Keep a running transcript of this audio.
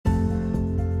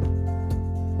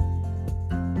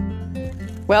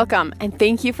Welcome, and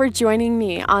thank you for joining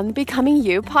me on the Becoming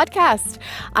You podcast.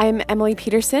 I'm Emily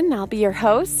Peterson, and I'll be your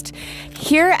host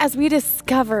here as we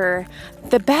discover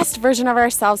the best version of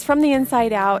ourselves from the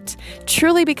inside out,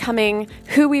 truly becoming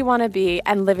who we want to be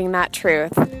and living that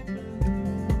truth.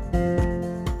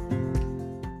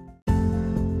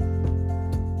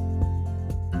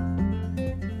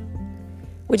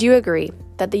 Would you agree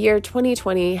that the year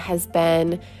 2020 has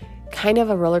been kind of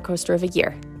a roller coaster of a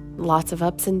year? Lots of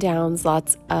ups and downs,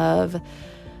 lots of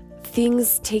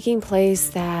things taking place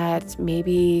that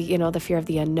maybe, the fear of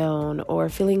the unknown, or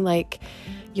feeling like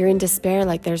you're in despair,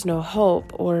 like there's no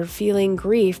hope, or feeling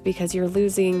grief because you're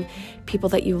losing people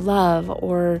that you love,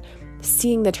 or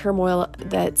seeing the turmoil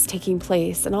that's taking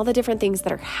place and all the different things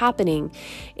that are happening.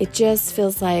 It just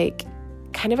feels like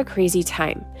kind of a crazy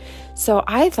time. So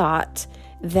I thought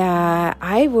that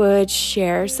I would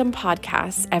share some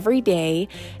podcasts every day,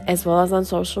 as well as on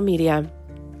social media,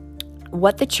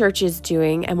 what the church is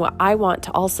doing and what I want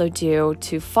to also do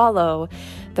to follow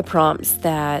the prompts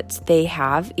that they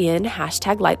have in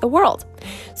 #LightTheWorld.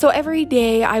 So every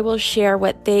day I will share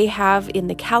what they have in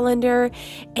the calendar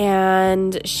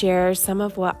and share some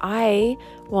of what I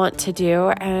want to do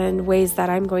and ways that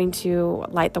I'm going to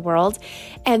light the world,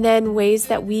 and then ways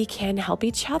that we can help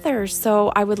each other.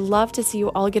 So I would love to see you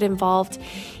all get involved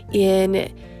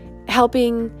in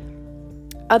helping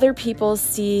other people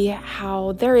see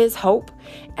how there is hope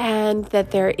and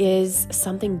that there is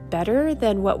something better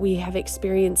than what we have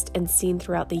experienced and seen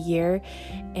throughout the year,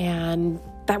 and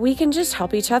that we can just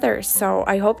help each other. So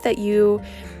I hope that you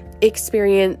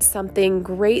experience something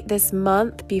great this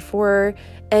month before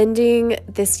ending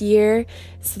this year,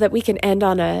 so that we can end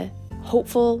on a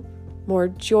hopeful, more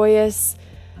joyous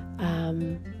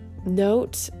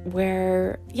note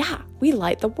where, we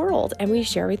light the world and we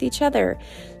share with each other.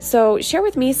 So share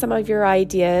with me some of your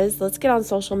ideas. Let's get on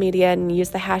social media and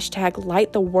use the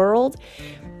 #LightTheWorld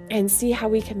and see how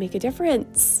we can make a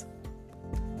difference.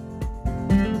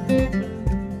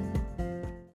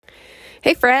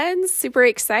 Hey friends, super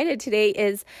excited. Today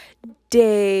is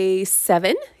day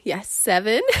 7. Yes,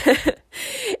 7.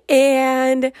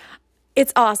 And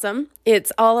it's awesome.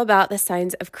 It's all about the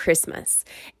signs of Christmas.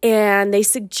 And they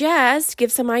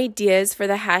give some ideas for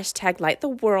the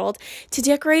 #LightTheWorld to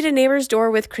decorate a neighbor's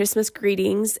door with Christmas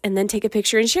greetings and then take a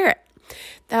picture and share it.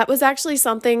 That was actually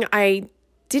something I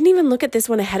didn't even look at this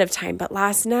one ahead of time, but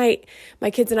last night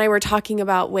my kids and I were talking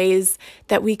about ways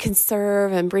that we can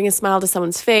serve and bring a smile to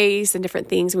someone's face and different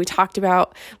things. We talked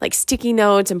about like sticky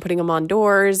notes and putting them on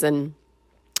doors and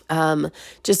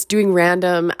just doing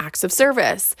random acts of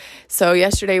service. So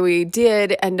yesterday we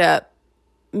did end up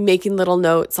making little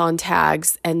notes on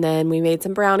tags, and then we made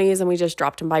some brownies and we just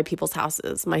dropped them by people's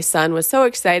houses. My son was so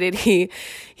excited. He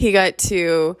got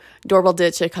to doorbell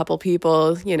ditch a couple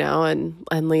people,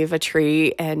 and leave a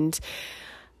tree. And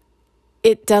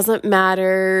it doesn't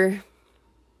matter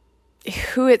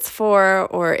who it's for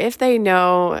or if they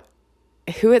know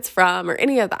who it's from or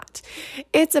any of that.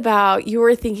 It's about you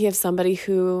were thinking of somebody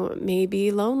who may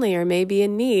be lonely or may be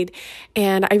in need.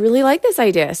 And I really like this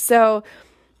idea. So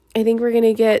I think we're going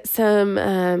to get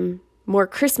some more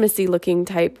Christmassy looking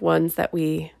type ones that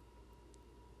we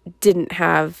didn't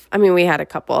have. I mean, we had a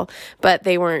couple, but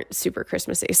they weren't super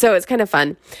Christmassy. So it's kind of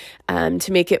fun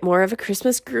to make it more of a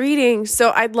Christmas greeting.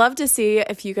 So I'd love to see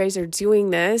if you guys are doing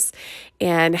this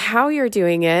and how you're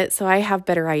doing it, so I have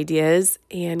better ideas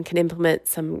and can implement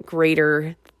some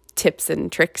greater tips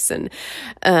and tricks and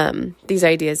these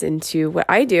ideas into what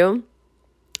I do.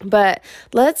 But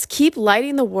let's keep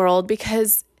lighting the world,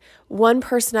 because one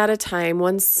person at a time,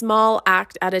 one small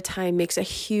act at a time makes a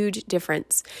huge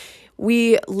difference.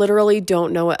 We literally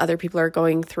don't know what other people are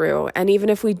going through. And even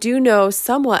if we do know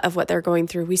somewhat of what they're going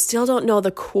through, we still don't know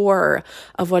the core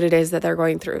of what it is that they're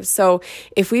going through. So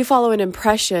if we follow an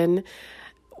impression,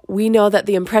 we know that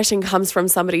the impression comes from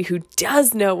somebody who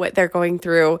does know what they're going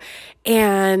through,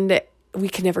 and we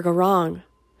can never go wrong.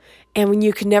 And when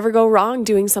you can never go wrong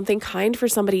doing something kind for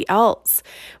somebody else,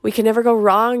 we can never go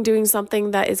wrong doing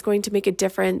something that is going to make a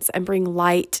difference and bring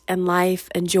light and life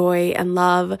and joy and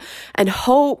love and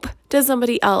hope to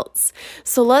somebody else.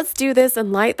 So let's do this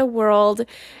and light the world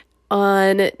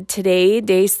on today,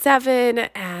 day 7,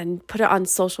 and put it on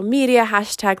social media,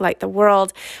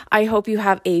 #LightTheWorld. I hope you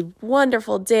have a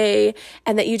wonderful day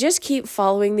and that you just keep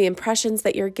following the impressions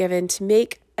that you're given to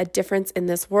make a difference in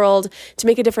this world, to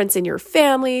make a difference in your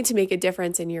family, to make a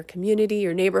difference in your community,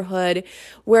 your neighborhood,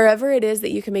 wherever it is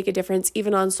that you can make a difference,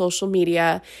 even on social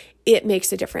media, it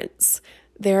makes a difference.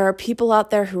 There are people out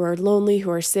there who are lonely,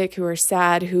 who are sick, who are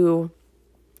sad, who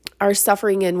are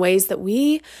suffering in ways that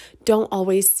we don't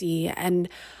always see. And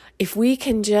if we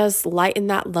can just lighten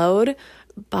that load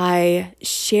by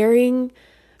sharing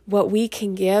what we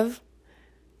can give,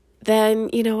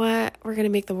 then you know what? We're going to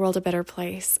make the world a better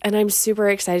place. And I'm super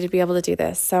excited to be able to do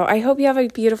this. So I hope you have a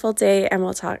beautiful day, and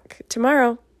we'll talk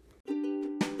tomorrow.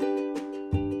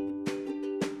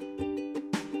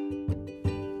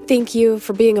 Thank you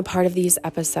for being a part of these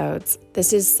episodes.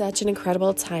 This is such an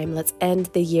incredible time. Let's end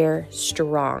the year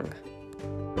strong.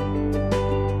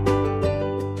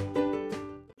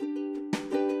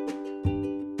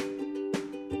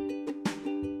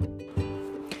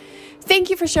 Thank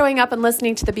you for showing up and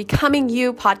listening to the Becoming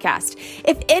You podcast.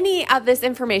 If any of this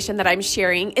information that I'm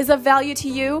sharing is of value to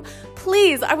you,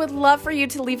 please, I would love for you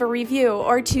to leave a review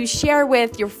or to share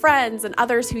with your friends and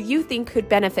others who you think could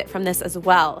benefit from this as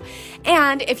well.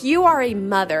 And if you are a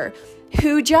mother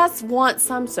who just wants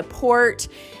some support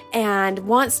and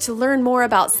wants to learn more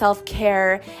about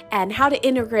self-care and how to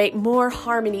integrate more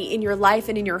harmony in your life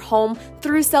and in your home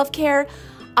through self-care,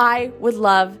 I would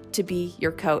love to be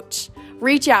your coach.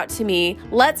 Reach out to me.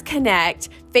 Let's connect.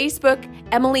 Facebook,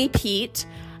 Emily Pete,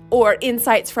 or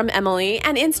Insights from Emily,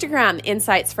 and Instagram,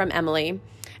 Insights from Emily,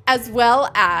 as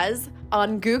well as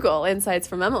on Google, Insights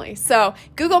from Emily. So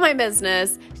Google my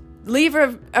business, leave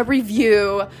a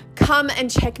review, come and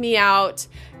check me out,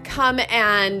 come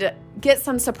and get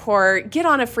some support, get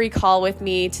on a free call with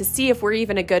me to see if we're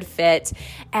even a good fit,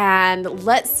 and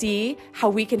let's see how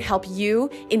we can help you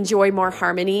enjoy more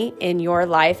harmony in your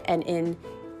life and in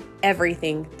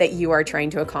everything that you are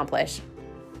trying to accomplish.